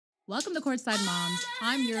Welcome to Courtside Moms.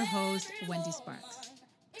 I'm your host, Wendy Sparks.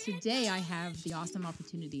 Today, I have the awesome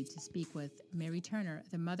opportunity to speak with Mary Turner,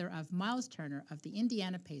 the mother of Myles Turner of the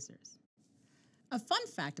Indiana Pacers. A fun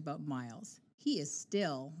fact about Myles, he is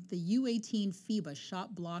still the U18 FIBA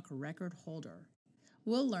shot block record holder.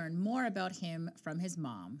 We'll learn more about him from his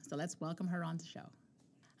mom, so let's welcome her on the show.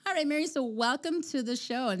 All right, Mary, so welcome to the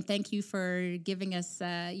show, and thank you for giving us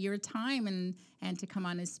your time and to come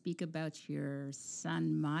on and speak about your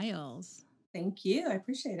son, Myles. Thank you. I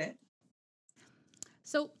appreciate it.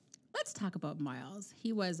 So let's talk about Myles.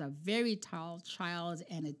 He was a very tall child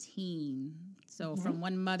and a teen. So from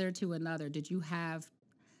one mother to another, did you have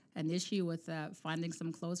an issue with finding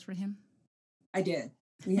some clothes for him? I did.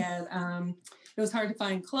 We had, it was hard to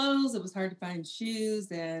find clothes. It was hard to find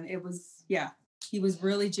shoes. And it was, he was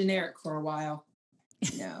really generic for a while,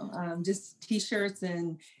 just T-shirts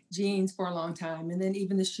and jeans for a long time. And then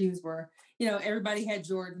even the shoes were, everybody had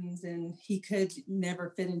Jordans and he could never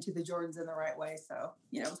fit into the Jordans in the right way. So,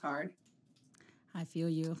 it was hard. I feel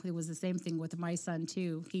you. It was the same thing with my son,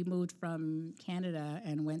 too. He moved from Canada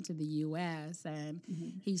and went to the U.S., and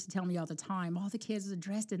he used to tell me all the time, all the kids are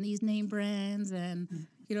dressed in these name brands, and,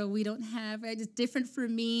 we don't have, it's different for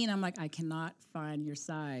me. And I'm like, I cannot find your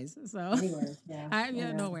size. So,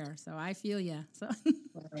 anywhere, nowhere. So I feel you. So,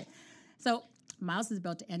 right. So Myles is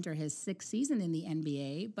about to enter his sixth season in the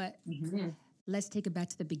NBA, but let's take it back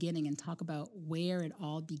to the beginning and talk about where it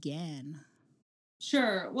all began.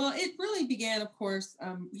 Sure. Well, it really began, of course,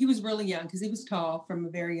 he was really young because he was tall from a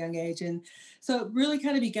very young age. And so it really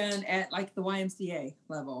kind of began at like the YMCA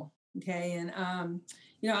level. Okay. And,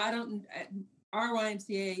 our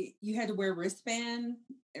YMCA, you had to wear wristbands.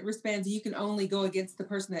 You can only go against the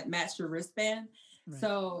person that matched your wristband. Right.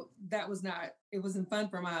 So it wasn't fun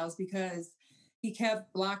for Myles because he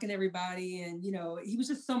kept blocking everybody and, he was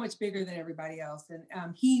just so much bigger than everybody else. And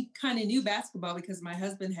he kind of knew basketball because my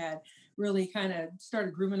husband had really kind of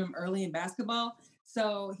started grooming him early in basketball.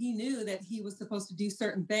 So he knew that he was supposed to do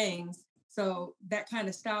certain things. So that kind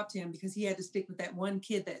of stopped him because he had to stick with that one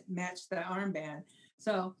kid that matched the armband.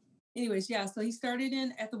 So anyways, so he started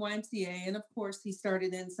at the YMCA. And of course, he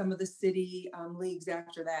started in some of the city leagues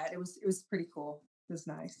after that. It was pretty cool. It was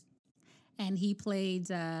nice. And he played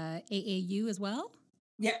AAU as well?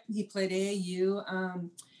 Yeah, he played AAU.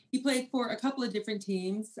 He played for a couple of different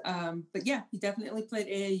teams. But he definitely played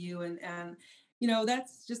AAU. And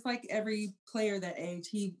that's just like every player that age.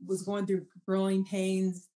 He was going through growing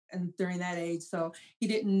pains and during that age. So he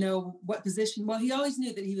didn't know what position. Well, he always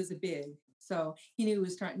knew that he was a big. So he knew he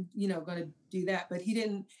was trying, going to do that. But he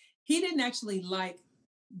didn't actually like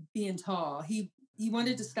being tall. He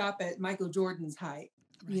wanted to stop at Michael Jordan's height,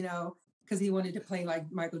 right. Because he wanted to play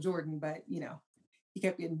like Michael Jordan, but, he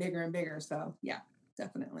kept getting bigger and bigger. So,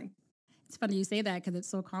 definitely. It's funny you say that because it's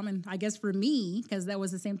so common, I guess, for me, because that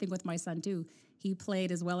was the same thing with my son, too. He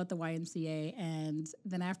played as well at the YMCA. And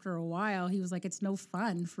then after a while, he was like, it's no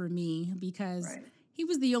fun for me because he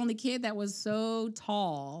was the only kid that was so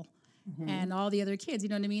tall and all the other kids, you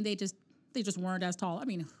know what I mean? They just weren't as tall. I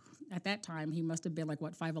mean, at that time, he must have been like,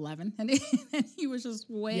 5'11", and he was just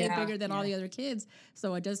way bigger than all the other kids.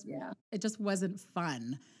 So it just wasn't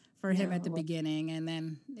fun for him at the beginning, and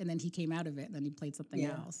then he came out of it, and then he played something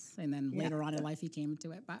else, and then later on in life he came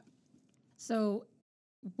into it. But so,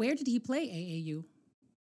 where did he play AAU?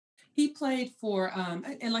 He played for,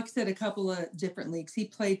 and like I said, a couple of different leagues. He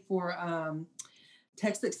played for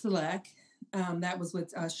Texas Select. That was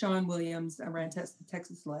with Sean Williams ran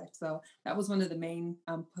Texas Select. So that was one of the main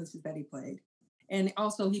places that he played. And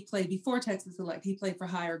also he played before Texas Select. He played for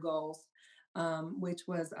Higher Goals, which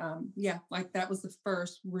was, that was the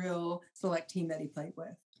first real select team that he played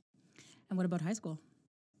with. And what about high school?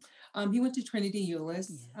 He went to Trinity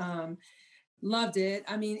Euless. Loved it.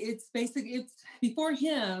 I mean, it's before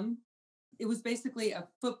him, it was basically a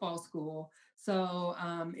football school. So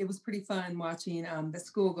it was pretty fun watching the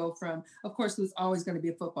school go from, of course, it was always going to be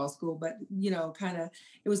a football school, but,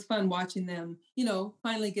 it was fun watching them,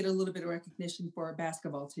 finally get a little bit of recognition for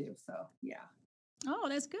basketball too. So, Oh,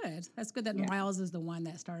 that's good. That's good that Myles is the one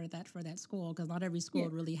that started that for that school, because not every school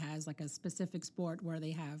really has like a specific sport where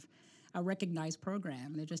they have a recognized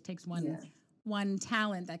program. And it just takes one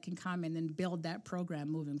talent that can come in and build that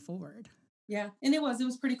program moving forward. Yeah. And it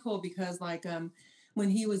was pretty cool because like, when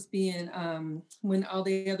he was being, when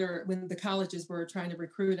the colleges were trying to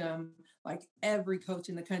recruit him, like every coach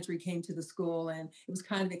in the country came to the school, and it was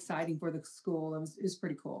kind of exciting for the school. It was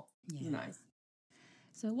pretty cool. Yeah. It was nice.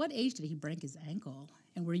 So what age did he break his ankle?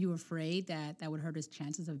 And were you afraid that would hurt his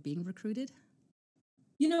chances of being recruited?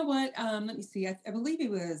 You know what? Let me see. I believe he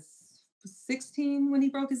was 16 when he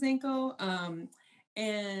broke his ankle.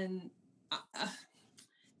 And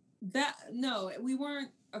that, no, we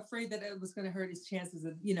weren't afraid that it was going to hurt his chances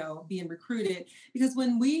of, being recruited, because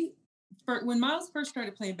when Myles first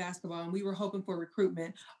started playing basketball and we were hoping for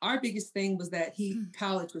recruitment, our biggest thing was that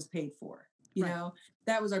college was paid for. Right.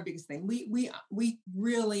 That was our biggest thing. We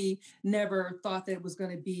really never thought that it was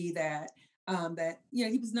going to be that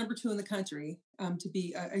he was number 2 in the country,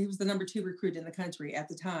 he was the number 2 recruit in the country at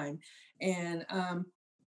the time. And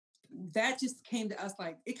that just came to us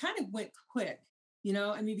like it kind of went quick.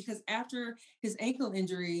 Because after his ankle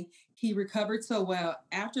injury, he recovered so well.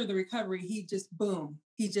 After the recovery, he just boom.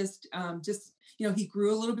 He just he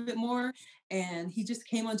grew a little bit more, and he just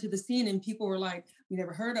came onto the scene, and people were like, "We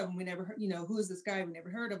never heard of him. We never heard, who is this guy? We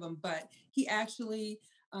never heard of him." But he actually,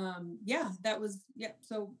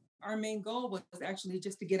 So our main goal was actually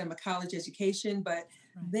just to get him a college education, but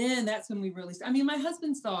then that's when we really. My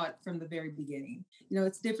husband saw it from the very beginning.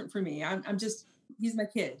 It's different for me. I'm just. He's my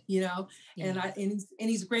kid, Yeah. and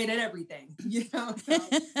he's great at everything, So,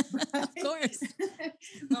 of course.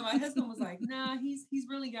 but my husband was like, nah, he's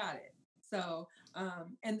really got it. So,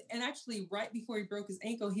 and actually right before he broke his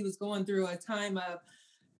ankle, he was going through a time of,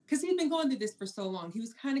 because he'd been going through this for so long. He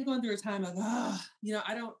was kind of going through a time of, I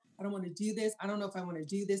don't want to do this. I don't know if I want to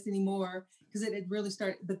do this anymore, because it had really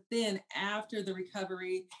started. But then after the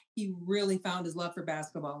recovery, he really found his love for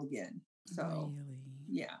basketball again. So, really?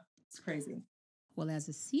 Yeah, it's crazy. Well, as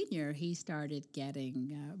a senior, he started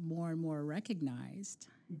getting more and more recognized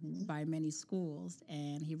by many schools,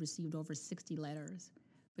 and he received over 60 letters.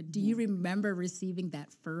 But do you remember receiving that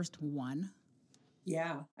first one?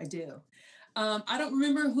 Yeah, I do. I don't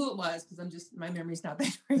remember who it was, because my memory's not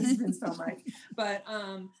that great. It's been so much. But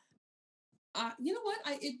you know what?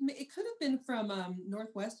 It could have been from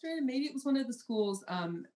Northwestern. Maybe it was one of the schools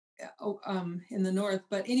in the north.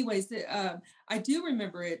 But anyways, I do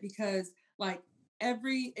remember it because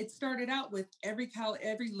it started out with every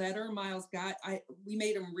letter Myles got. We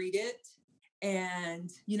made him read it,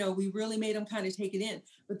 and we really made him kind of take it in.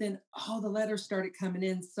 But then all the letters started coming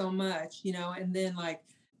in so much, and then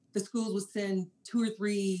the schools would send 2 or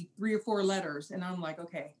 3 or 4 letters, and I'm like,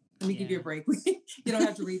 okay, let me give you a break. You don't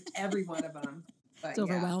have to read every one of them. But it's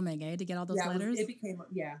overwhelming, to get all those letters. It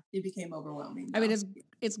became overwhelming.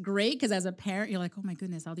 It's great because as a parent, you're like, oh my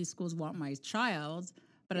goodness, all these schools want my child.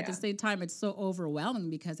 But at the same time, it's so overwhelming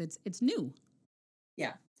because it's new.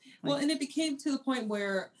 Yeah. Well, and it became to the point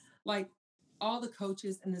where all the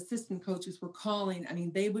coaches and the assistant coaches were calling.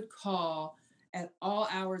 They would call at all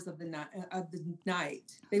hours of the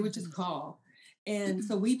night. They would just call. And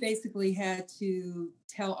so we basically had to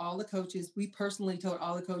tell all the coaches, we personally told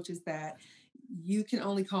all the coaches that you can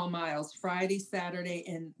only call Myles Friday, Saturday,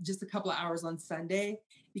 and just a couple of hours on Sunday,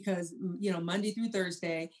 because, Monday through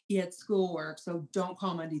Thursday, he had schoolwork. So don't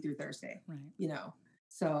call Monday through Thursday, right.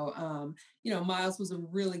 So, Myles was a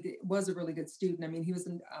really good student. He was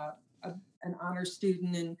an honor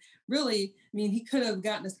student, and really, he could have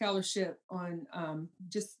gotten a scholarship on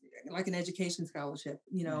just like an education scholarship,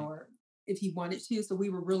 or if he wanted to. So we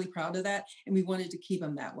were really proud of that, and we wanted to keep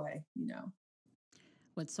him that way,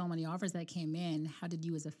 With so many offers that came in, how did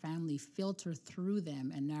you as a family filter through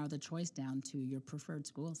them and narrow the choice down to your preferred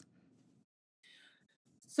schools?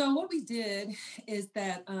 So what we did is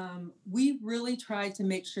that we really tried to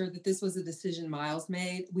make sure that this was a decision Myles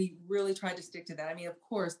made. We really tried to stick to that. Of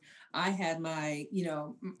course, I had my,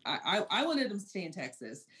 I wanted him to stay in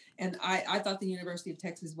Texas. And I thought the University of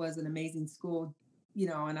Texas was an amazing school,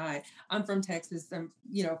 and I'm from Texas. I'm,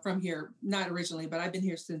 from here, not originally, but I've been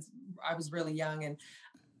here since I was really young. And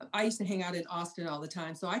I used to hang out in Austin all the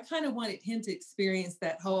time. So I kind of wanted him to experience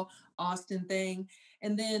that whole Austin thing.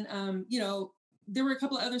 And then, there were a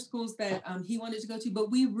couple of other schools that he wanted to go to,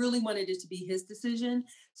 but we really wanted it to be his decision.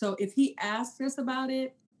 So if he asked us about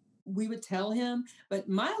it, we would tell him. But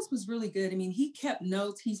Myles was really good. He kept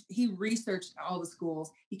notes. He researched all the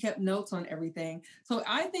schools. He kept notes on everything. So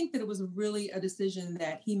I think that it was really a decision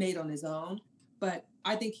that he made on his own. But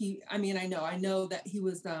I think I know that he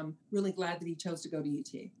was really glad that he chose to go to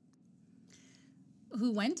UT.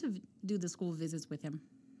 Who went to do the school visits with him?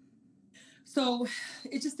 So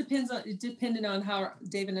it just depended on how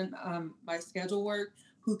David and my schedule worked,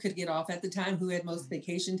 who could get off at the time, who had most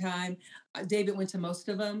vacation time. David went to most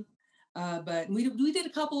of them, but we did a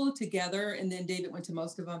couple together, and then David went to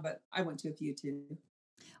most of them, but I went to a few too.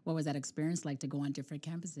 What was that experience like to go on different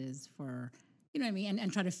campuses for,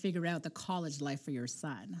 and try to figure out the college life for your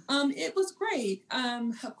son? It was great.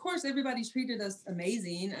 Of course, everybody treated us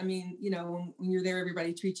amazing. When you're there,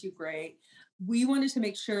 everybody treats you great. We wanted to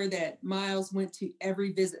make sure that Myles went to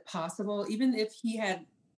every visit possible, even if he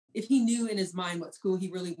knew in his mind what school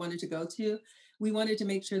he really wanted to go to. we wanted to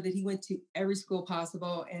make sure that he went to every school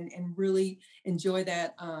possible and really enjoy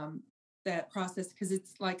that that process, because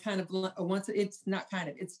it's like kind of a once, it's not kind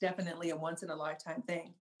of, it's definitely a once in a lifetime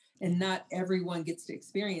thing. And Yeah. not everyone gets to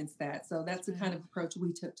experience that. So that's the kind Right. of approach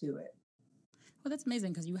we took to it. Well, that's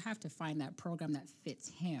amazing because you have to find that program that fits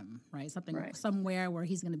him, right? Something Right. somewhere where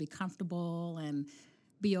he's going to be comfortable and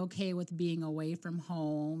be okay with being away from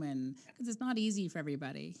home, and because it's not easy for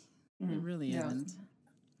everybody. It really No, isn't.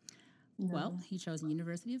 Well, no. he chose the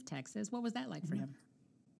University of Texas. What was that like for Mhm. him?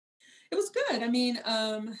 It was good. I mean,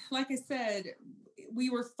 like I said, we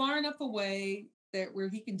were far enough away that where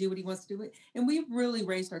he can do what he wants to do. And we've really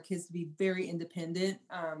raised our kids to be very independent.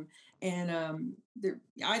 And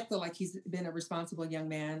I feel like he's been a responsible young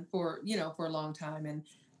man for, for a long time. And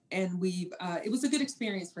it was a good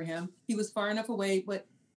experience for him. He was far enough away, but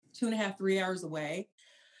 2.5, 3 hours away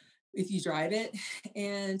if you drive it,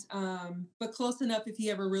 and but close enough if he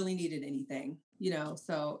ever really needed anything,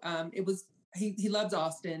 So it was, he loves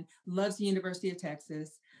Austin, loves the University of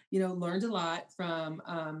Texas, learned a lot from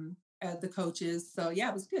the coaches. So yeah,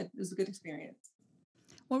 it was good. It was a good experience.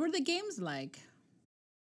 What were the games like?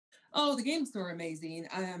 Oh, the games were amazing.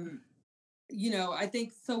 I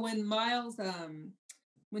think so when Myles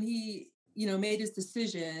when he made his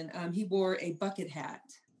decision, he wore a bucket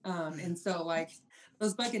hat, and so like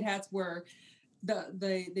those bucket hats were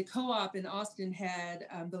the co-op in Austin had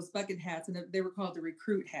those bucket hats, and they were called the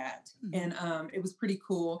recruit hat. Mm-hmm. And it was pretty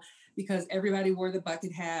cool because everybody wore the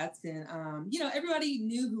bucket hats, and everybody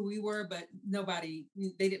knew who we were, but they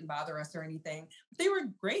didn't bother us or anything. They were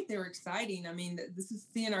great. They were exciting. I mean, this is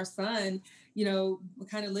seeing our son,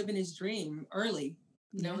 kind of living his dream early.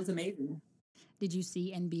 It Yeah. was amazing. Did you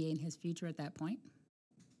see NBA in his future at that point?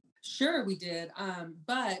 Sure, we did.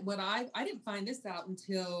 But what I didn't find this out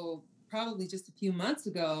until probably just a few months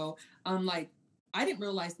ago. Like I didn't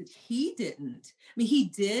realize that he didn't. I mean, he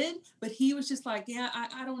did, but he was just like, yeah,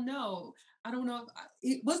 I don't know. I don't know.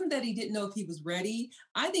 It wasn't that he didn't know if he was ready.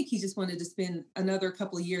 I think he just wanted to spend another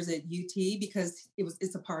couple of years at UT because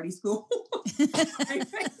it's a party school.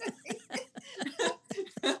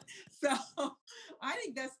 So I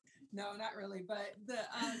think that's no, not really. But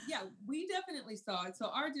yeah, we definitely saw it. So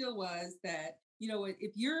our deal was that,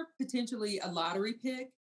 if you're potentially a lottery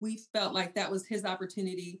pick, we felt like that was his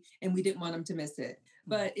opportunity and we didn't want him to miss it.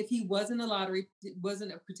 But if he wasn't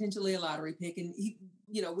potentially a lottery pick, and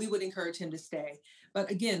we would encourage him to stay. But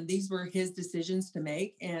again, these were his decisions to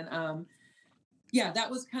make. And yeah, that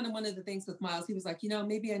was kind of one of the things with Myles. He was like,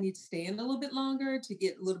 maybe I need to stay in a little bit longer to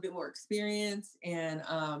get a little bit more experience. And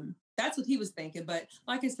that's what he was thinking. But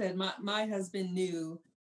like I said, my husband knew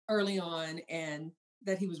early on and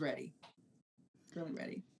that he was ready, really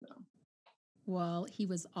ready. So. Well, he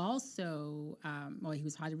was also, he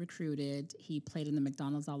was highly recruited. He played in the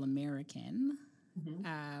McDonald's All-American.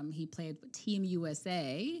 Mm-hmm. He played with Team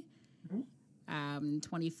USA. Mm-hmm.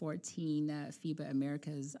 2014 FIBA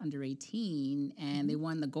America's under 18, and they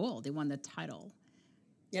won the gold. They won the title.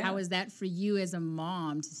 Yeah. How is that for you as a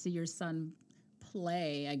mom to see your son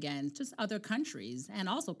play against just other countries and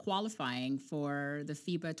also qualifying for the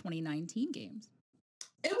FIBA 2019 games?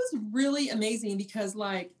 It was really amazing because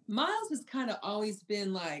like Myles has kind of always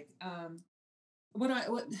been like,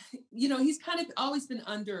 he's kind of always been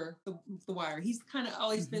under the wire. He's kind of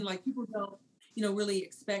always been like, people don't, really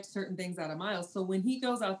expect certain things out of Myles. So when he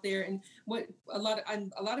goes out there, and what a lot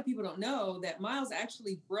of people don't know, that Myles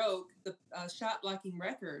actually broke the shot blocking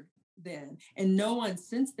record then, and no one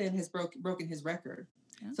since then has broken his record.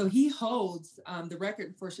 Yeah. So he holds the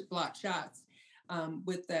record for block shots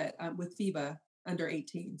with FIBA under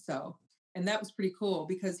 18. So, and that was pretty cool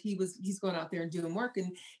because he's going out there and doing work,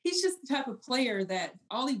 and he's just the type of player that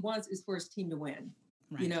all he wants is for his team to win.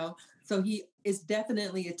 Right. So he is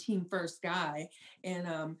definitely a team first guy.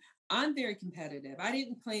 And I'm very competitive. I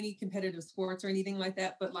didn't play any competitive sports or anything like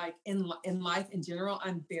that, but like in life in general,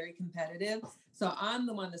 I'm very competitive. So I'm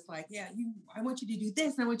the one that's like, yeah, I want you to do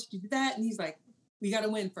this and I want you to do that. And he's like, we got to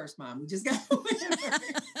win first, Mom. We just got to win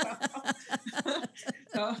first.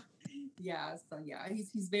 So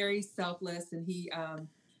he's very selfless, and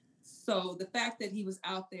so the fact that he was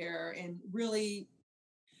out there and really,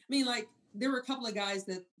 I mean, like, there were a couple of guys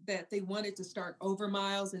that they wanted to start over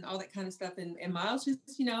Myles and all that kind of stuff. And Myles just,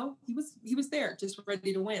 he was there just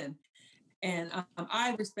ready to win. And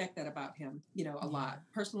I respect that about him, a lot.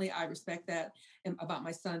 Personally, I respect that about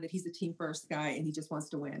my son, that he's a team first guy and he just wants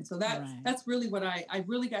to win. So that's really what I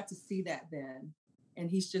really got to see that then. And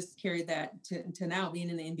he's just carried that to now being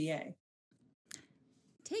in the NBA.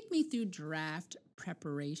 Take me through draft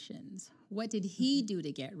preparations. What did he do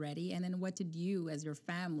to get ready? And then what did you as your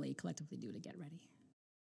family collectively do to get ready?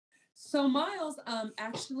 So Myles,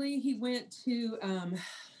 actually, he went to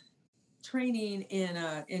training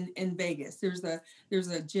in Vegas. There's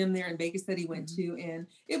a gym there in Vegas that he went to, and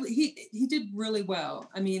he did really well.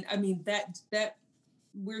 That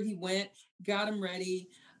where he went got him ready.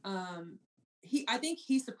 I think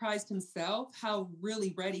he surprised himself how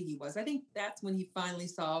really ready he was. I think that's when he finally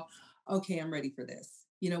saw, okay, I'm ready for this.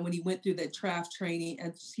 When he went through the draft training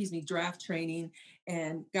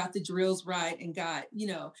and got the drills right and got,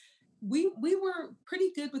 we were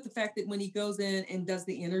pretty good with the fact that when he goes in and does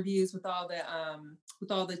the interviews with all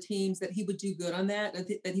the teams, that he would do good on that,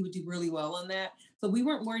 that he would do really well on that. So we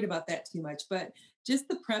weren't worried about that too much, but just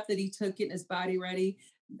the prep that he took, getting his body ready,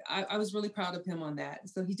 I was really proud of him on that.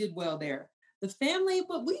 So he did well there. The family,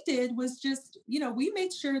 what we did was just, we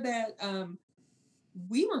made sure that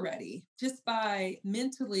we were ready just by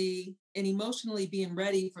mentally and emotionally being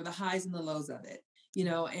ready for the highs and the lows of it,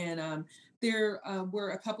 and there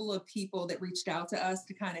were a couple of people that reached out to us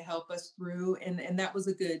to kind of help us through, and that was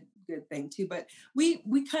a good thing too. But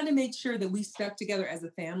we kind of made sure that we stuck together as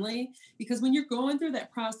a family, because when you're going through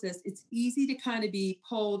that process, it's easy to kind of be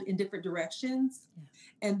pulled in different directions.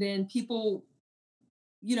 Yeah. And then people,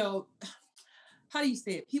 how do you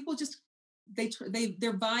say it? People just,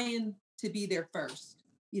 they're vying to be there first.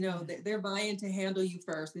 They're vying to handle you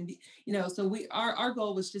first. And, so our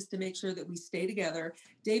goal was just to make sure that we stay together.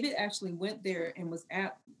 David actually went there and was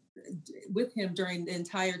with him during the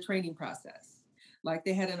entire training process. Like,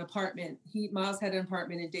 they had an apartment. Myles had an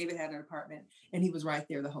apartment and David had an apartment, and he was right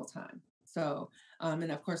there the whole time. So,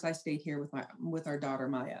 and of course I stayed here with our daughter,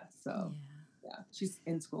 Maya. So yeah, she's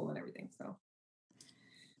in school and everything. So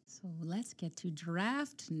let's get to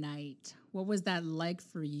draft night. What was that like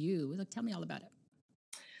for you? Tell me all about it.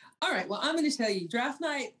 All right. Well, I'm going to tell you, draft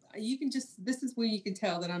night, this is where you can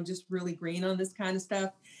tell that I'm just really green on this kind of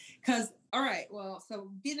stuff. Because, all right, well,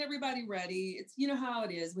 so getting everybody ready, it's, how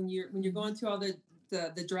it is when you're going through all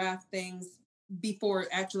the draft things before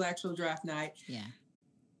actual draft night. Yeah.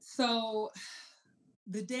 So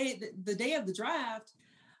the day of the draft,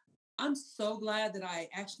 I'm so glad that I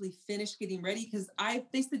actually finished getting ready, because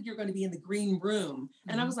they said you're going to be in the green room.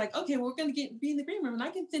 And I was like, okay, well, we're going to be in the green room, and I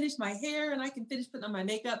can finish my hair and I can finish putting on my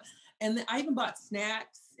makeup. And then I even bought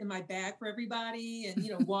snacks in my bag for everybody,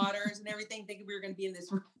 and, waters and everything, thinking we were going to be in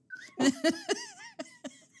this room.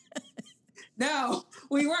 No,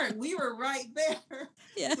 we weren't. We were right there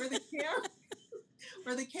where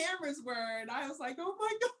the cameras were. And I was like, oh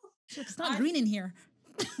my God. It's not green in here.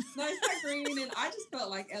 No, it's not green, and I just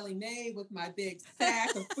felt like Ellie Mae with my big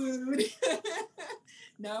sack of food.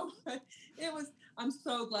 No, it was. I'm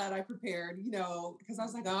so glad I prepared, because I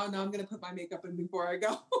was like, oh no, I'm going to put my makeup in before I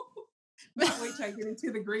go. Not wait till I get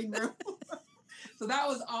into the green room. So that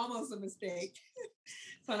was almost a mistake.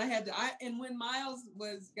 So and when Myles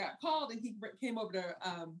got called and he came over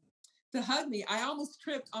to hug me, I almost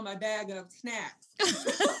tripped on my bag of snacks.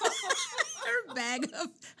 Her bag of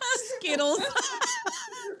Skittles.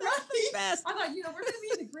 Right. Best. I thought, we're going to be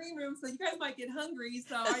in the green room, so you guys might get hungry.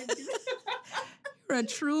 So You're a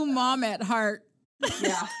true mom at heart.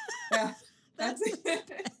 Yeah. That's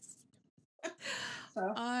it.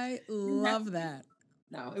 So, I love that.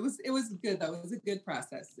 No, it was good though. It was a good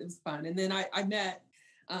process. It was fun. And then I met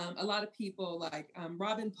a lot of people like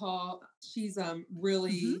Robin Paul. She's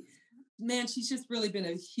really, man, she's just really been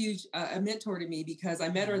a huge a mentor to me, because I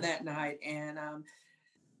met her that night, and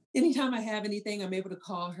anytime I have anything, I'm able to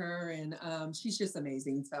call her, and she's just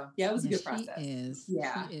amazing. So yeah, it was a good process. She is.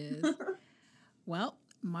 Yeah. She is. Well,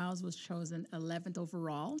 Myles was chosen 11th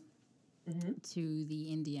overall to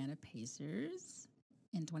the Indiana Pacers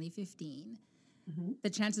in 2015. The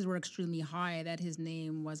chances were extremely high that his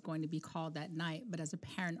name was going to be called that night. But as a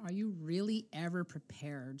parent, are you really ever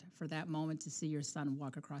prepared for that moment to see your son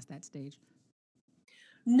walk across that stage?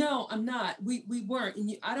 No, I'm not. We weren't. And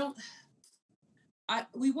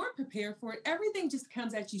we weren't prepared for it. Everything just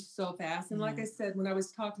comes at you so fast. And like I said, when I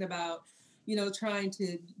was talking about, trying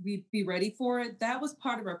to be ready for it, that was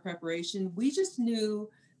part of our preparation. We just knew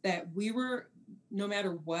that no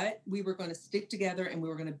matter what, we were going to stick together and we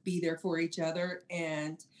were going to be there for each other.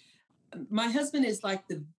 And my husband is like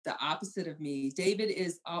the opposite of me. David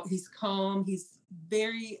he's calm. He's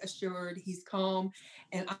very assured. He's calm.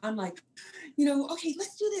 And I'm like, okay,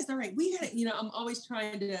 let's do this. All right. We got it. I'm always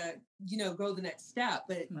trying to, go the next step.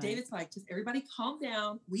 But right. David's like, just everybody calm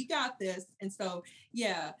down. We got this. And so,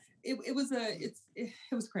 yeah, it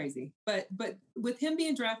was crazy. But with him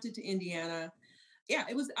being drafted to Indiana, yeah,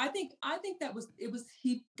 it was, I think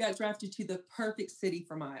he got drafted to the perfect city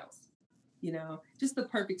for Myles, just the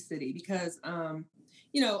perfect city, because,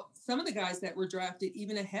 some of the guys that were drafted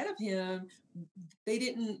even ahead of him,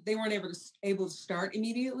 they weren't able to start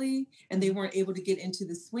immediately, and they weren't able to get into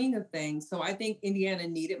the swing of things. So I think Indiana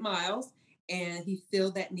needed Myles, and he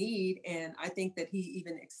filled that need, and I think that he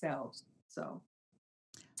even excelled. So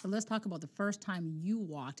let's talk about the first time you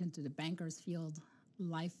walked into the the Bankers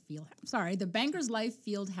Life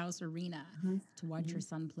Fieldhouse Arena to watch your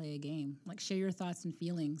son play a game. Like, share your thoughts and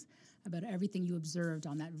feelings about everything you observed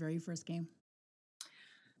on that very first game.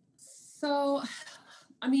 So,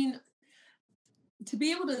 I mean, to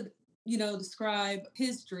be able to, describe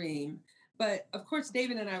his dream, but of course,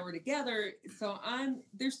 David and I were together. So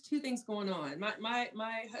there's two things going on.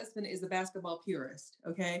 My husband is a basketball purist.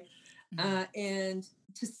 Okay. And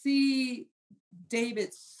to see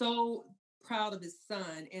David so proud of his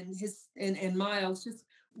son and Myles just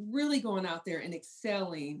really going out there and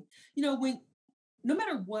excelling, no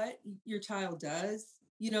matter what your child does,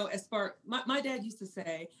 as far, my dad used to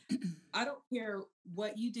say, I don't care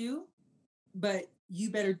what you do, but you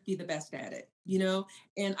better be the best at it,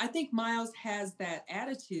 And I think Myles has that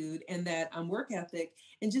attitude and that work ethic,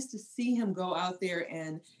 and just to see him go out there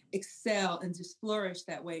and excel and just flourish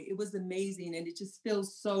that way, it was amazing. And it just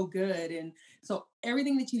feels so good. And so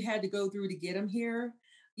everything that you had to go through to get him here,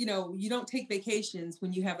 you don't take vacations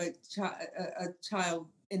when you have a child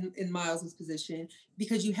in Myles's position,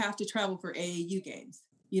 because you have to travel for AAU games.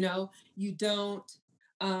 You don't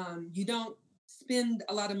spend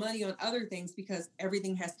a lot of money on other things, because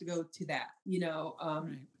everything has to go to that,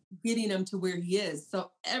 right. Getting him to where he is.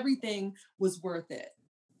 So everything was worth it,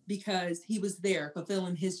 because he was there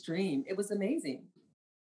fulfilling his dream. It was amazing.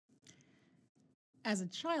 As a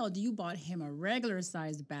child, you bought him a regular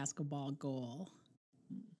sized basketball goal.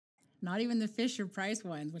 Not even the Fisher Price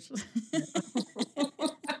ones, which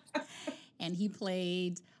and he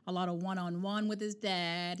played a lot of one-on-one with his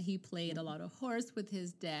dad. He played a lot of horse with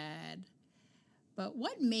his dad. But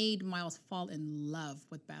what made Myles fall in love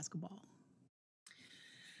with basketball?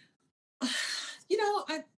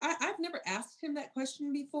 I've never asked him that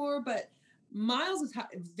question before, but Myles is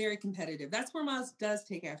very competitive. That's where Myles does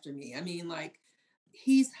take after me. I mean, like,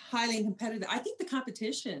 he's highly competitive. I think the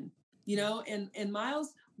competition, and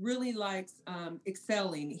Myles really likes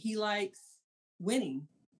excelling. He likes winning.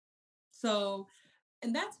 So,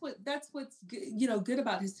 and that's what's good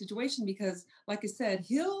about his situation, because, like I said,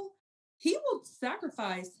 he will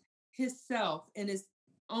sacrifice himself and his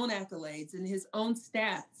own accolades and his own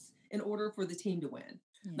stats in order for the team to win.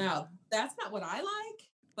 Yeah. Now, that's not what I like,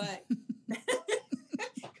 but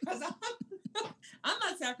because I'm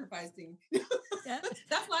not sacrificing. Yeah.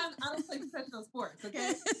 That's why I don't play professional sports.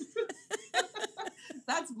 Okay.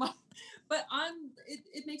 That's but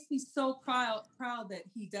it makes me so proud that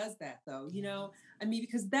he does that, though. I mean,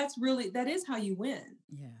 because that is how you win.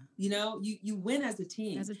 Yeah. You win as a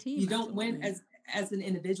team. As a team. You don't win as an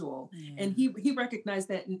individual. Yeah. And he recognized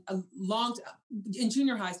that in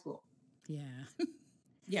junior high school. Yeah.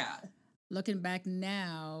 Yeah. Looking back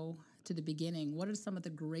now to the beginning, what are some of the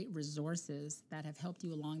great resources that have helped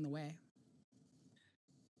you along the way?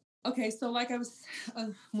 Okay, so like I was,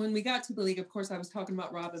 when we got to the league, of course, I was talking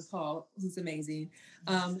about Rob and Paul, who's amazing.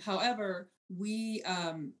 However,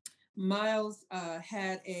 Myles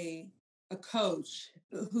had a coach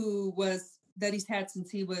that he's had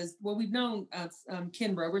since we've known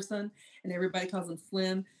Ken Roberson, and everybody calls him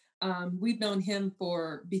Slim. We've known him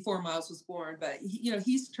before Myles was born, but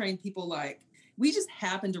he's trained people. Like, we just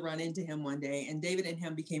happened to run into him one day, and David and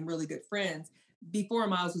him became really good friends before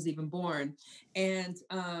Myles was even born. And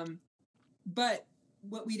but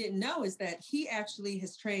what we didn't know is that he actually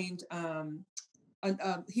has trained.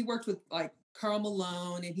 He worked with like Karl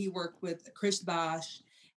Malone, and he worked with Chris Bosh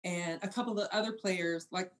and a couple of other players,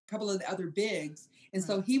 like a couple of the other bigs. And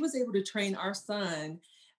so he was able to train our son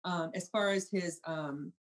as far as his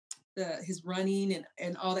running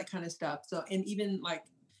and all that kind of stuff. So, and even like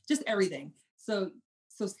just everything. So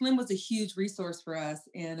Slim was a huge resource for us.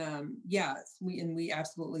 And we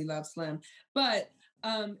absolutely love Slim. But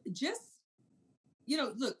look,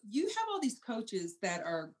 you have all these coaches that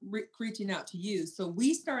are reaching out to you. So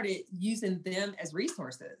we started using them as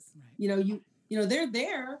resources. Right. They're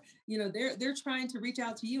there, they're trying to reach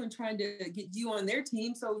out to you and trying to get you on their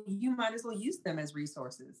team. So you might as well use them as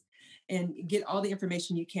resources and get all the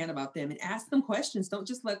information you can about them and ask them questions. Don't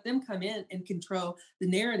just let them come in and control the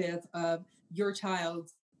narrative of your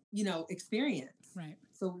child's, experience. Right.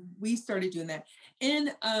 So we started doing that.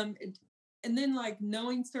 And then like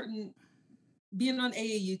being on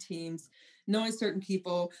AAU teams, knowing certain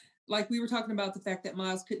people, like we were talking about the fact that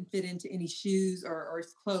Myles couldn't fit into any shoes or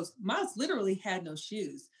his clothes. Myles literally had no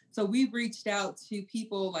shoes. So we reached out to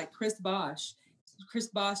people like Chris Bosh, Chris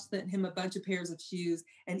Bosh sent him a bunch of pairs of shoes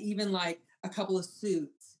and even like a couple of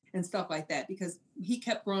suits and stuff like that because he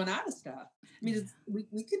kept growing out of stuff. I mean,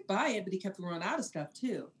 we could buy it, but he kept growing out of stuff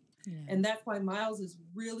too. Yeah. And that's why Myles is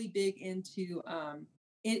really big into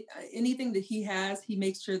anything that he has. He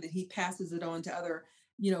makes sure that he passes it on to other,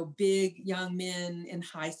 big young men in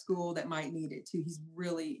high school that might need it too. He's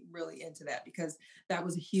really, really into that because that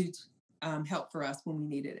was a huge help for us when we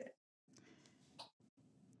needed it.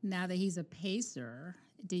 Now that he's a Pacer,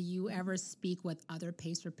 do you ever speak with other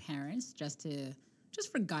Pacer parents just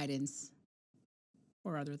for guidance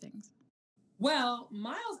or other things? Well,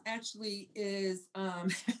 Myles actually is,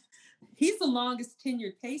 he's the longest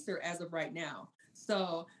tenured Pacer as of right now.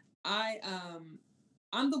 So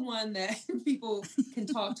I'm the one that people can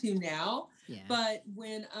talk to now. Yeah. But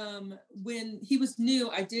when he was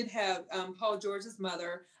new, I did have Paul George's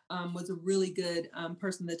mother was a really good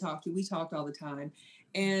person to talk to. We talked all the time.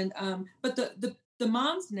 And but the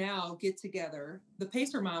moms now get together, the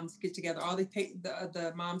Pacer moms get together, all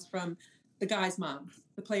the moms from the guys' mom,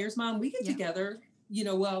 the players' mom, we get together,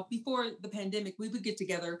 before the pandemic, we would get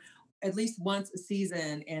together at least once a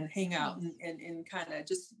season and hang out and kind of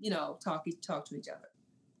just, talk to each other.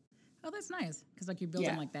 Oh, that's nice. Because like you're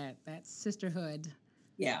building like that sisterhood.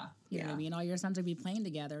 Yeah. You know what I mean? All your sons will be playing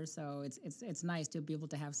together. So it's nice to be able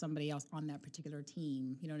to have somebody else on that particular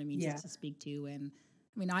team, you know what I mean? Yeah. Just to speak to. And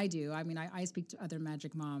I mean, I do. I mean, I speak to other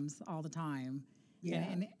Magic moms all the time. Yeah.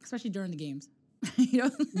 And especially during the games. Yeah,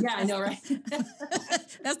 I know, right?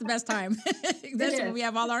 That's the best time. That's when we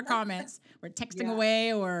have all our comments. We're texting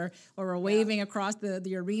away or we're waving across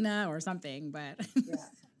the arena or something. But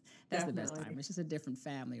that's the best time. It's just a different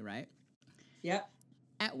family, right? Yep.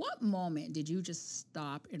 At what moment did you just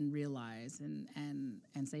stop and realize and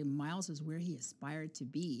say Myles is where he aspired to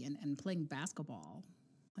be and playing basketball?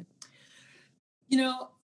 Like,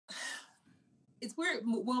 it's where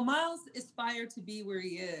Myles aspired to be where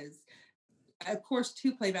he is. Of course,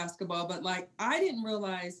 to play basketball, but like I didn't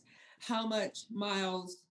realize how much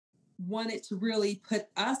Myles wanted to really put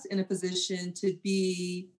us in a position to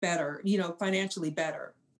be better, financially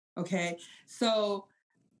better. Okay, so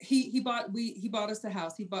he bought us a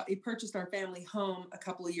house. He purchased our family home a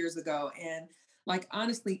couple of years ago, and like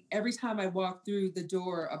honestly, every time I walk through the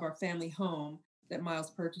door of our family home that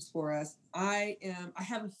Myles purchased for us, I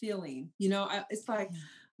have a feeling, it's like,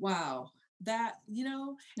 wow. That,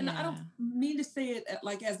 and I don't mean to say it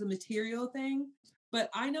like as a material thing, but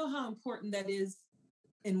I know how important that is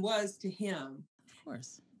and was to him. Of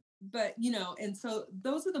course. But, and so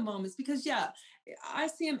those are the moments because, I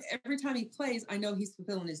see him every time he plays. I know he's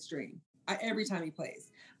fulfilling his dream every time he plays.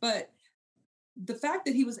 But the fact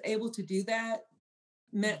that he was able to do that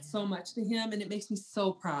meant so much to him. And it makes me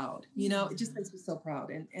so proud. It just makes me so proud.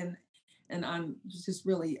 And I'm just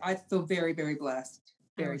really, I feel very, very blessed.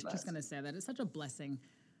 I was just going to say that it's such a blessing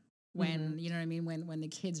when, you know what I mean, when the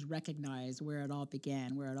kids recognize where it all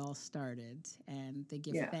began, where it all started, and they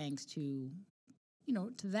give thanks to,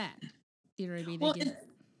 to that. You know what I mean? Well, and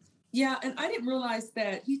I didn't realize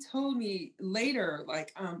that he told me later,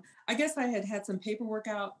 like, I guess I had some paperwork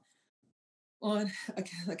out on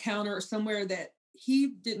a counter or somewhere that he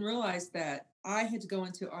didn't realize that I had to go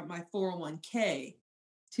into my 401k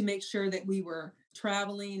to make sure that we were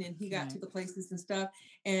traveling and he got to the places and stuff.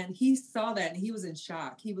 And he saw that and he was in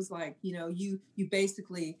shock. He was like, you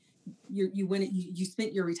basically, you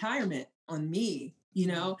spent your retirement on me,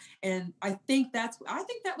 and I think that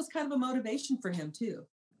was kind of a motivation for him too,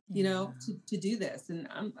 to do this. And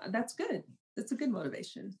that's good. That's a good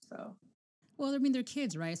motivation. So. Well, I mean, they're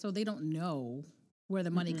kids, right? So they don't know where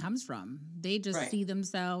the money comes from. They just see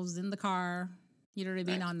themselves in the car, you know what I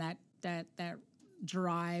mean? On that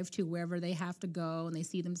drive to wherever they have to go, and they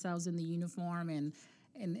see themselves in the uniform and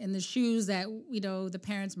in the shoes that the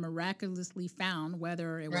parents miraculously found,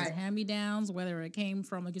 whether it was hand-me-downs, whether it came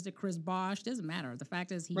from, like you said, Chris Bosh, doesn't matter. The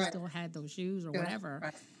fact is he still had those shoes or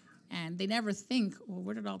whatever, and they never think, well,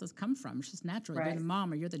 where did all this come from? It's just natural. You're the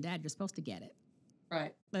mom or you're the dad, you're supposed to get it,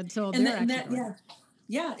 until they're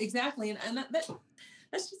exactly. And that's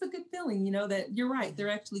just a good feeling, that you're right,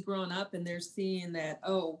 they're actually growing up and they're seeing that,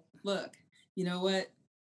 oh, look, you know what?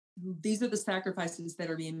 These are the sacrifices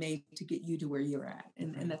that are being made to get you to where you're at.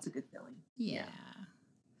 And that's a good feeling. Yeah.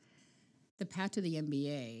 The path to the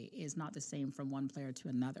NBA is not the same from one player to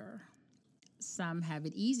another. Some have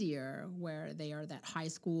it easier where they are that high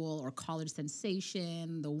school or college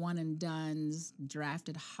sensation, the one and dones,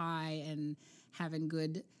 drafted high and having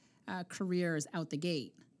good careers out the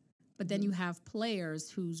gate. But then you have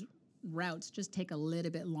players whose routes just take a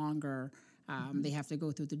little bit longer They have to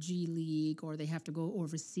go through the G League or they have to go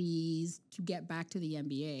overseas to get back to the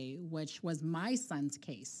NBA, which was my son's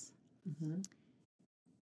case. Mm-hmm.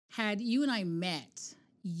 Had you and I met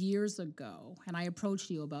years ago and I approached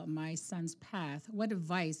you about my son's path, what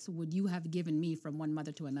advice would you have given me from one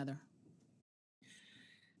mother to another?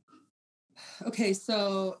 Okay,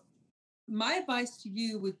 so my advice to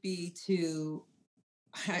you would be to,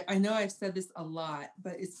 I know I've said this a lot,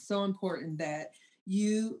 but it's so important that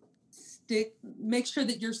you make sure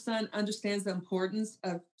that your son understands the importance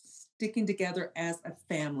of sticking together as a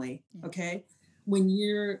family. Yeah. Okay. When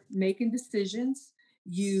you're making decisions,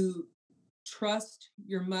 you trust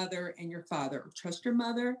your mother and your father. Trust your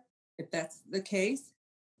mother if that's the case.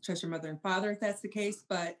 Trust your mother and father if that's the case,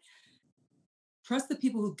 but trust the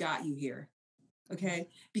people who got you here. Okay.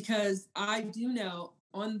 Because I do know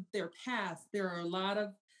on their path, there are a lot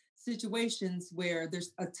of situations where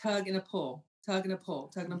there's a tug and a pull, tug and a pull,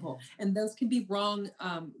 tug and a pull. And those can be wrong,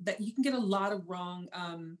 that you can get a lot of wrong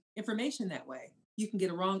information that way. You can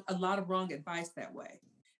get a lot of wrong advice that way.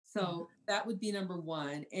 So that would be number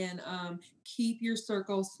one. And keep your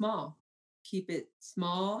circle small. Keep it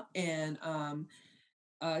small and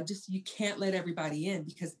just you can't let everybody in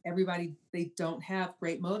because everybody, they don't have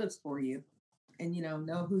great motives for you. And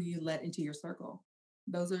know who you let into your circle.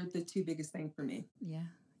 Those are the two biggest things for me. Yeah,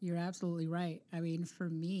 you're absolutely right. I mean, for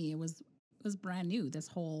me, it was brand new. This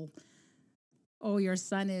whole, oh, your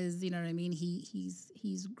son is, you know what I mean?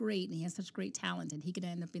 He's great and he has such great talent and he could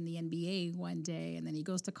end up in the NBA one day. And then he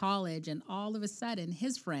goes to college and all of a sudden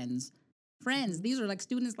his friends, these are like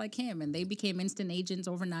students like him, and they became instant agents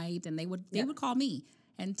overnight. And they would call me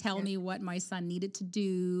and tell me what my son needed to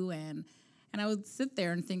do. And I would sit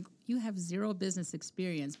there and think, you have zero business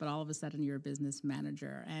experience, but all of a sudden you're a business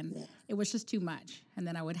manager. And it was just too much. And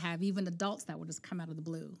then I would have even adults that would just come out of the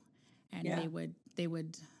blue. And they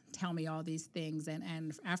would tell me all these things.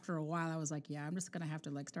 And after a while, I was like, I'm just going to have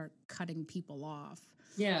to like start cutting people off.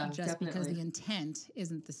 Yeah, just definitely. Because the intent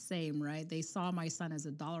isn't the same, right? They saw my son as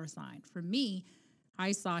a dollar sign. For me,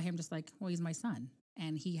 I saw him just like, well, he's my son.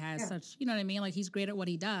 And he has such, you know what I mean? Like he's great at what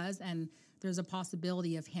he does. And there's a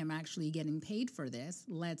possibility of him actually getting paid for this.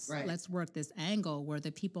 Let's work this angle where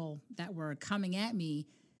the people that were coming at me,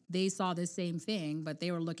 they saw the same thing, but they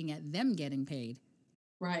were looking at them getting paid.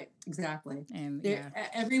 Right, exactly. And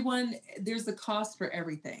everyone, there's a cost for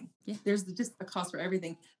everything. Yeah. There's just a cost for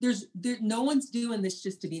everything. No one's doing this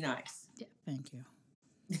just to be nice. Yeah, thank you.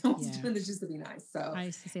 No one's doing this just to be nice. So I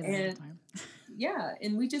used to say that all the time.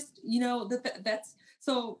 And we just, that's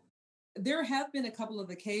so. There have been a couple of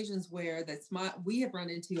occasions where we have run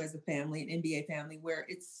into as a family, an NBA family, where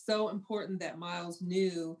it's so important that Myles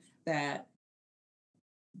knew that.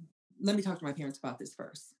 Let me talk to my parents about this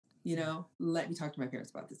first. Let me talk to my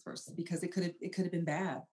parents about this first because it could have been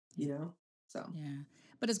bad. So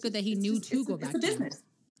but it's good that he knew to go back. It's a business.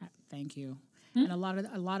 Thank you. Mm-hmm. And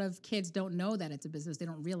a lot of kids don't know that it's a business. They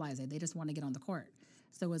don't realize it. They just want to get on the court.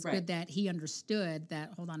 So it's good that he understood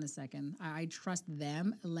that, hold on a second, I trust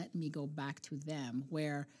them, let me go back to them,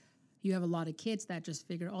 where you have a lot of kids that just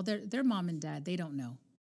figure, oh, their mom and dad, they don't know.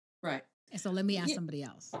 Right. And so let me ask somebody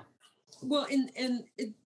else. Well,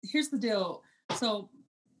 here's the deal. So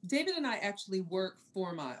David and I actually work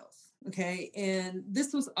for Myles, okay? And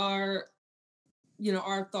this was our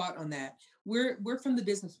thought on that. We're from the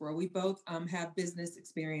business world. We both have business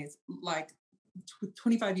experience, like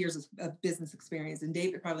 25 years of business experience, and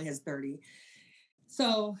David probably has 30.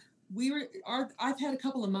 So I've had a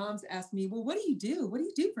couple of moms ask me, well, what do you do? What do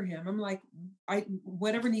you do for him? I'm like,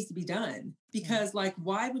 whatever needs to be done, because like,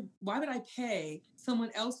 why would I pay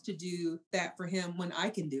someone else to do that for him when I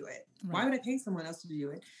can do it? Right. Why would I pay someone else to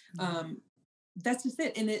do it? That's just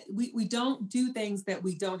it. And we don't do things that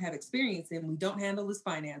we don't have experience in. We don't handle his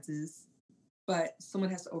finances, but someone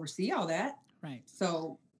has to oversee all that. Right.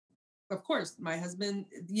 So of course, my husband,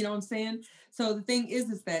 you know what I'm saying? So the thing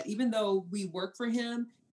is that even though we work for him,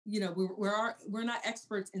 we're not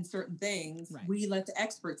experts in certain things. Right. We let the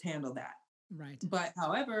experts handle that. Right. But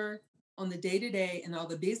however, on the day-to-day and all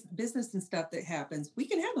the business and stuff that happens, we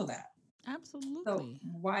can handle that. Absolutely. So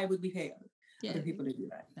why would we pay other people to do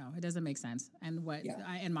that? No, it doesn't make sense. And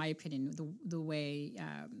in my opinion, the way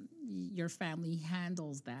your family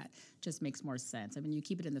handles that just makes more sense. I mean, you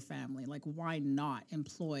keep it in the family. Like, why not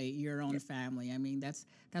employ your own family? I mean, that's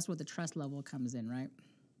where the trust level comes in, right?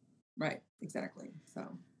 Right, exactly.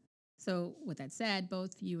 So with that said,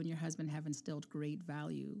 both you and your husband have instilled great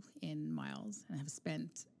value in Myles and have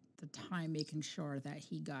spent the time making sure that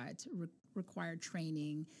he got required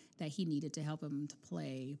training that he needed to help him to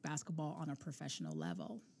play basketball on a professional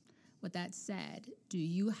level. With that said, do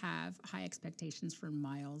you have high expectations for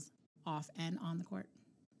Myles off and on the court?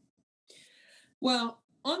 Well,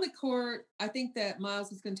 on the court, I think that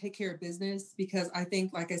Myles is going to take care of business because I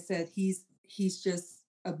think, like I said, he's just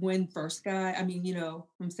a win first guy. I mean,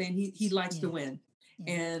 I'm saying he likes to win.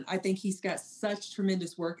 Yeah. And I think he's got such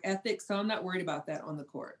tremendous work ethic. So I'm not worried about that on the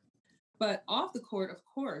court. But off the court, of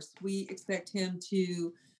course, we expect him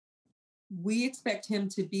to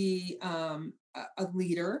be a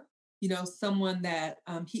leader, someone that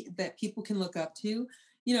that people can look up to.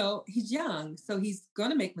 He's young, so he's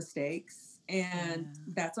going to make mistakes, and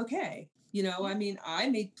that's okay. I mean, I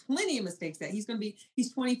made plenty of mistakes he's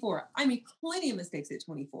 24. I made plenty of mistakes at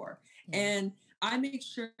 24. Yeah. And I make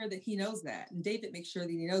sure that he knows that. And David makes sure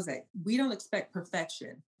that he knows that. We don't expect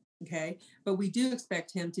perfection. Okay. But we do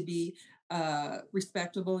expect him to be a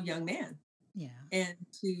respectable young man. Yeah. And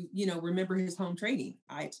to, remember his home training.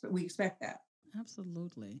 We expect that.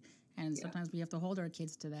 Absolutely. And sometimes we have to hold our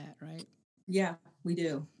kids to that, right? Yeah, we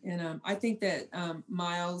do. And I think that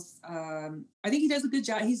Myles, I think he does a good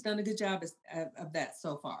job. He's done a good job of that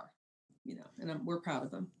so far, and we're proud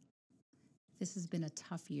of him. This has been a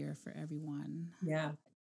tough year for everyone. Yeah.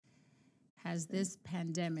 Has this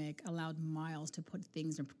pandemic allowed Myles to put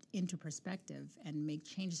things into perspective and make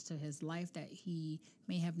changes to his life that he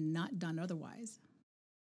may have not done otherwise?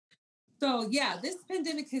 So, yeah, this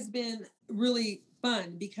pandemic has been really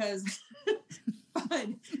fun because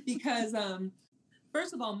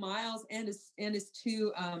first of all, Myles and his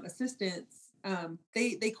two assistants,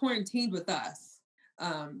 they quarantined with us.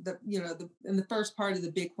 In the first part of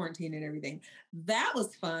the big quarantine and everything. That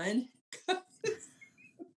was fun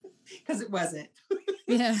because it wasn't.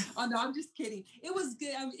 Yeah. Oh no, I'm just kidding. It was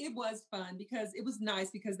good. I mean, it was fun because it was nice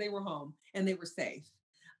because they were home and they were safe.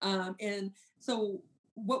 And so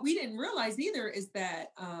what we didn't realize either is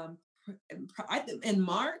that in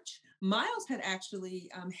March, Myles had actually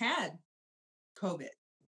had COVID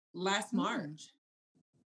last March.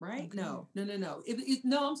 Right? Okay. No.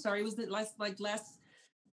 No, I'm sorry. It was last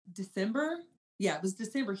December. Yeah, it was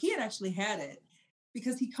December. He had actually had it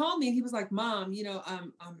because he called me and he was like, "Mom,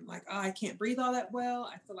 I'm like, oh, I can't breathe all that well.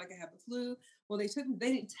 I feel like I have the flu." Well, they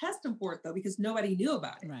didn't test him for it though, because nobody knew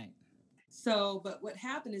about it. Right. So, but what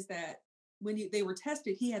happened is that when they were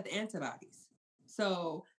tested, he had the antibodies.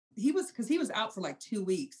 So he was out for like 2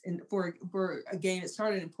 weeks and for a game. It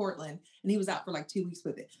started in Portland and he was out for like 2 weeks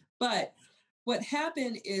with it. But what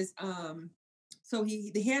happened is, so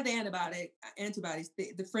he had the antibodies.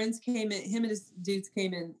 The friends came in, him and his dudes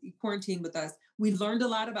came in quarantine with us. We learned a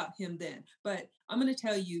lot about him then. But I'm going to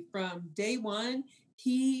tell you, from day one,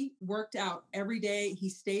 he worked out every day. He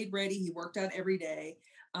stayed ready. He worked out every day.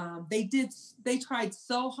 They tried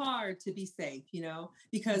so hard to be safe,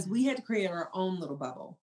 because we had to create our own little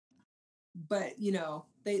bubble. But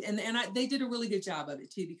they did a really good job of it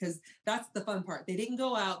too, because that's the fun part. They didn't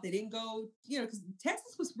go out. They didn't go, because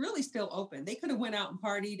Texas was really still open. They could have went out and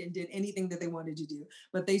partied and did anything that they wanted to do,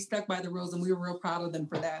 but they stuck by the rules, and we were real proud of them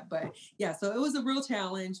for that. But yeah, so it was a real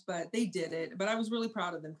challenge, but they did it. But I was really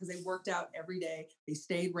proud of them because they worked out every day. They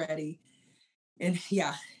stayed ready, and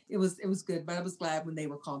yeah, it was good. But I was glad when they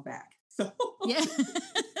were called back. So yeah,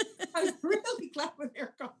 I was really glad when they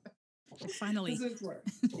were called back. Finally, it was work.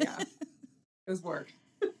 Yeah. It was work.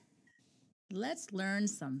 Let's learn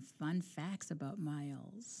some fun facts about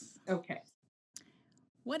Myles. Okay.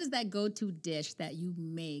 What is that go-to dish that you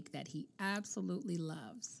make that he absolutely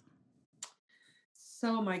loves?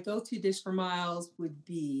 So my go-to dish for Myles would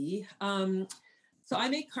be, so I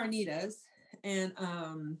make carnitas, and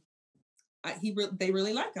they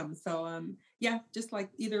really like them. So yeah, just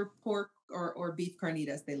like either pork or beef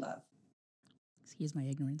carnitas, they love. Excuse my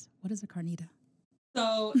ignorance. What is a carnita?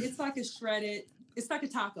 So it's like it's like a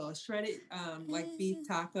taco, a shredded like beef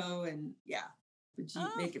taco, and yeah, but you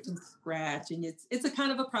make it from scratch, and it's a kind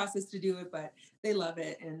of a process to do it, but they love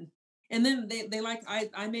it, and then they like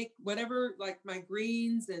I make whatever, like my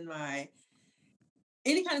greens and my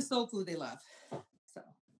any kind of soul food they love.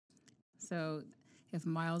 So if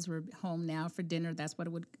Myles were home now for dinner, that's what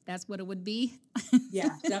it would be.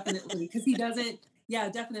 Yeah, definitely, because he doesn't. Yeah,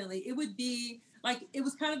 definitely, it would be. Like, it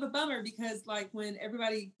was kind of a bummer because, like, when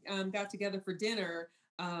everybody got together for dinner,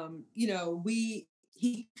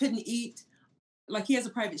 he couldn't eat, like, he has a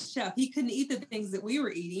private chef. He couldn't eat the things that we were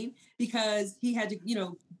eating because he had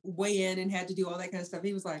to, weigh in and had to do all that kind of stuff.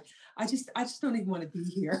 He was like, I just don't even want to be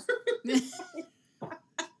here.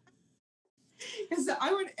 And so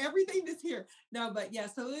I want everything that's here. No, but yeah,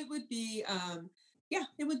 so it would be,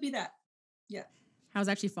 it would be that. Yeah. I was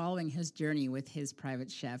actually following his journey with his private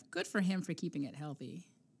chef. Good for him for keeping it healthy.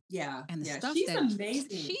 Yeah. And the stuff she's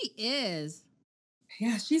amazing. She is.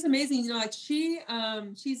 Yeah, she's amazing. Like she's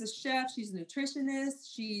a chef. She's a nutritionist.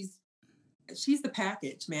 She's she's the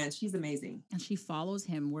package, man. She's amazing. And she follows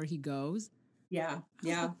him where he goes. Yeah. I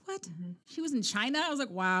was like, what? She was in China? I was like,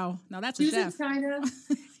 wow. Now that's she a chef. Was in China.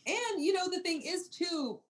 And, you know, the thing is,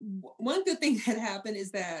 too, one good thing that happened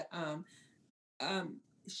is that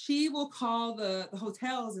she will call the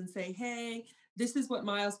hotels and say, hey, this is what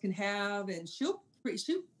Myles can have. And she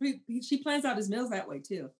plans out his meals that way,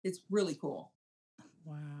 too. It's really cool.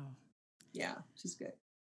 Wow. Yeah, she's good.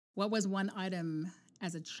 What was one item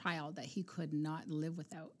as a child that he could not live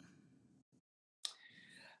without?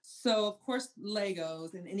 So, of course,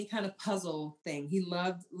 Legos and any kind of puzzle thing. He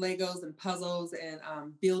loved Legos and puzzles and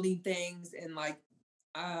building things. And like,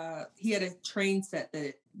 he had a train set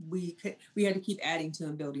that we had to keep adding to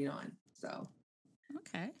and building on. So,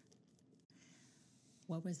 okay.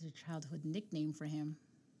 What was your childhood nickname for him?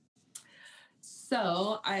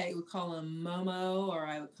 So I would call him Momo, or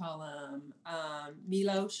I would call him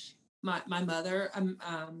Milos. My mother,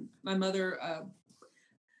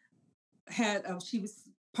 had she was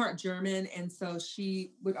part German, and so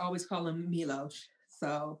she would always call him Milos.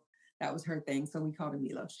 So that was her thing. So we called him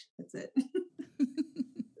Milos. That's it.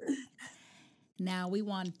 Now we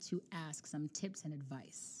want to ask some tips and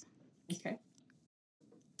advice. Okay.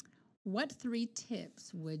 What 3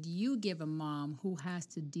 tips would you give a mom who has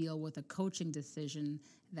to deal with a coaching decision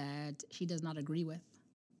that she does not agree with?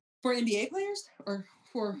 For NBA players, or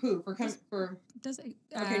for who? For okay, so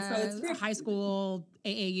it's high school,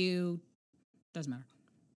 AAU, doesn't matter.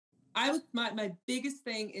 My biggest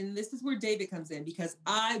thing, and this is where David comes in, because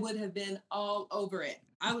I would have been all over it.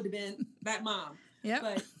 I would have been that mom. Yeah.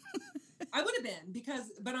 But I would have been,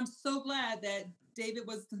 but I'm so glad that David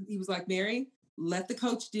was like, Mary, let the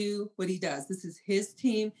coach do what he does. This is his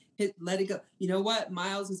team. Let it go. You know what?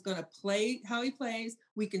 Myles is going to play how he plays.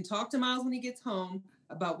 We can talk to Myles when he gets home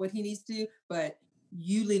about what he needs to do, but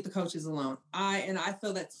you leave the coaches alone. I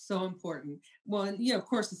feel that's so important. Well, and, you know, of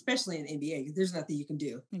course, especially in the NBA, there's nothing you can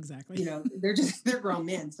do. Exactly. You know, they're grown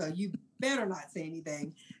men, so you better not say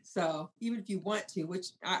anything. So even if you want to, which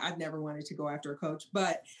I've never wanted to go after a coach,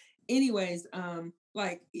 but anyways,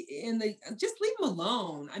 like just leave them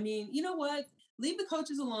alone. I mean, you know what? Leave the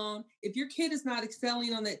coaches alone. If your kid is not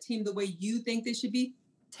excelling on that team the way you think they should be,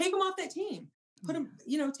 take them off that team. Put them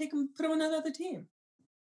on another team.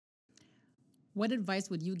 What advice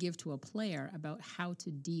would you give to a player about how to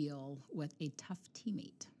deal with a tough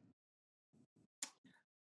teammate?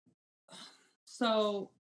 So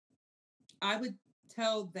I would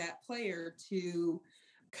tell that player to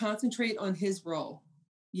concentrate on his role.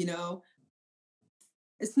 You know,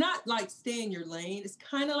 it's not like stay in your lane. It's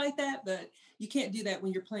kind of like that, but you can't do that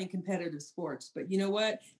when you're playing competitive sports. But you know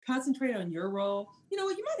what? Concentrate on your role. You know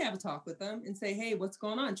what? You might have a talk with them and say, hey, what's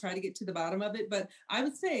going on? Try to get to the bottom of it. But I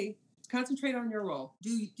would say concentrate on your role.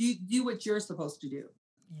 Do what you're supposed to do.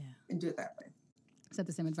 Yeah. And do it that way. Is that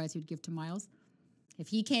the same advice you'd give to Myles? If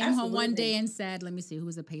he came home one day and said, let me see, who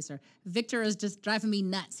was a pacer? Victor is just driving me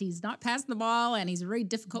nuts. He's not passing the ball and he's very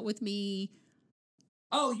difficult with me.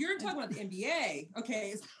 Oh, you're talking about the NBA.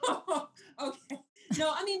 Okay. Okay.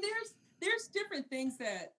 No, I mean, there's different things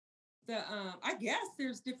that I guess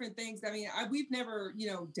there's different things. I mean, we've never,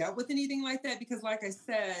 dealt with anything like that because like I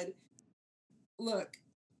said, look,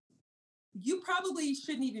 you probably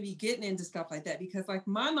shouldn't even be getting into stuff like that because like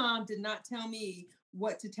my mom did not tell me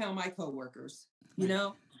what to tell my coworkers,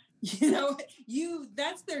 right.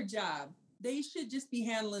 That's their job. They should just be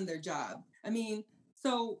handling their job. I mean,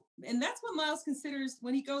 and that's what Myles considers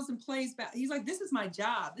when he goes and plays back. He's like, this is my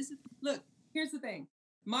job. Look, here's the thing.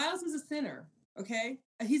 Myles is a center. Okay.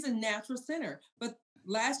 He's a natural center, but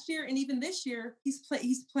last year and even this year, he's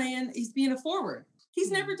being a forward.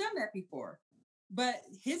 He's never done that before, but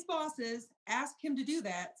his bosses ask him to do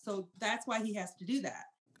that. So that's why he has to do that.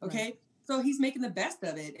 Okay. Right. So he's making the best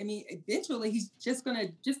of it. I mean, eventually he's just going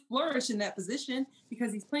to just flourish in that position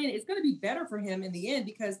because he's playing. It's going to be better for him in the end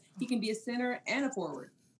because he can be a center and a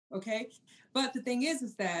forward. Okay. But the thing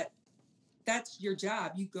is that that's your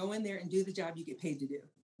job. You go in there and do the job you get paid to do.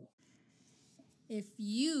 If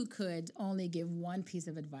you could only give one piece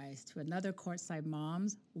of advice to another courtside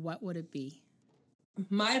moms, what would it be?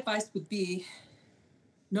 My advice would be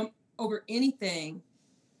over anything,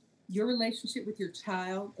 your relationship with your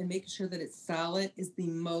child and making sure that it's solid is the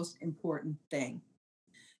most important thing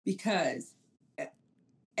because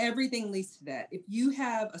everything leads to that. If you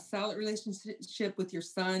have a solid relationship with your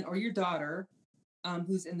son or your daughter,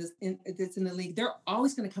 who's that's in the league, they're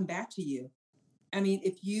always going to come back to you. I mean,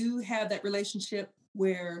 if you have that relationship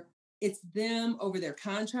where it's them over their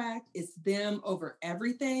contract, it's them over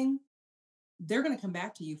everything, they're going to come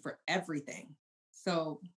back to you for everything.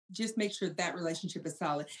 So just make sure that relationship is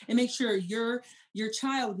solid, and make sure your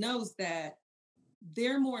child knows that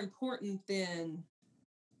they're more important than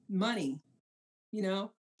money. You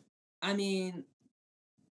know, I mean,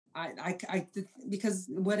 because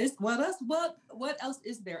what else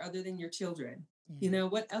is there other than your children? Yeah. You know,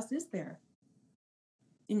 what else is there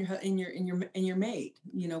in your mate?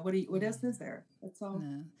 You know, what else is there? That's all.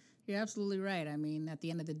 No, you're absolutely right. I mean, at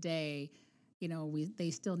the end of the day, you know,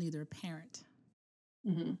 they still need their parent.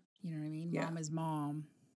 Mm-hmm. You know what I mean? Yeah. Mom is mom.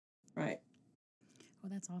 Right.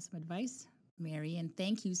 Well, that's awesome advice, Mary, and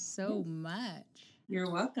thank you so much. You're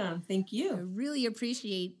welcome. Thank you. I really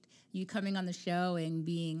appreciate you coming on the show and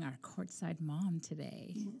being our courtside mom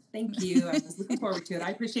today. Thank you. I was looking forward to it.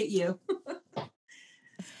 I appreciate you.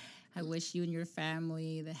 I wish you and your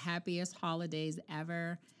family the happiest holidays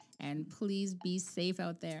ever, and please be safe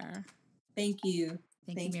out there. Thank you.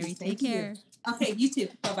 Thank you, Mary. Take care. Okay, you too.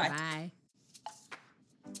 Bye-bye. Bye.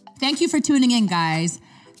 Thank you for tuning in, guys.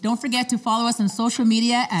 Don't forget to follow us on social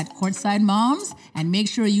media at Courtside Moms, and make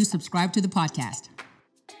sure you subscribe to the podcast.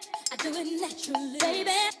 I do it naturally,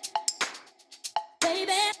 baby.